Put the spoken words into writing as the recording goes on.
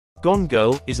Gone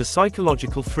Girl is a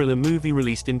psychological thriller movie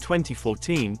released in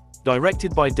 2014,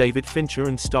 directed by David Fincher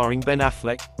and starring Ben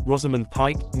Affleck, Rosamund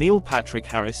Pike, Neil Patrick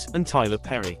Harris, and Tyler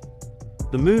Perry.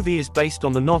 The movie is based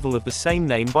on the novel of the same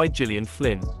name by Gillian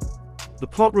Flynn. The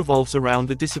plot revolves around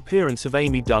the disappearance of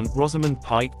Amy Dunn, Rosamund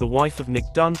Pike, the wife of Nick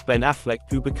Dunn, Ben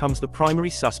Affleck, who becomes the primary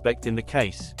suspect in the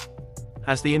case.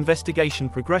 As the investigation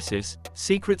progresses,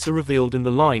 secrets are revealed and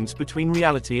the lines between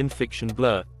reality and fiction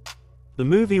blur. The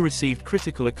movie received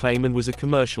critical acclaim and was a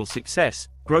commercial success,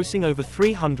 grossing over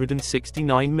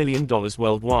 $369 million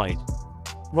worldwide.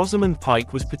 Rosamund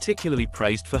Pike was particularly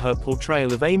praised for her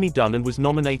portrayal of Amy Dunn and was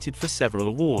nominated for several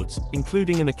awards,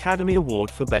 including an Academy Award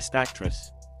for Best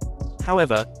Actress.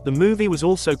 However, the movie was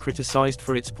also criticized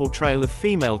for its portrayal of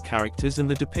female characters and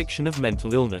the depiction of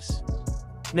mental illness.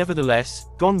 Nevertheless,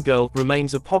 Gone Girl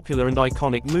remains a popular and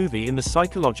iconic movie in the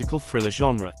psychological thriller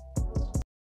genre.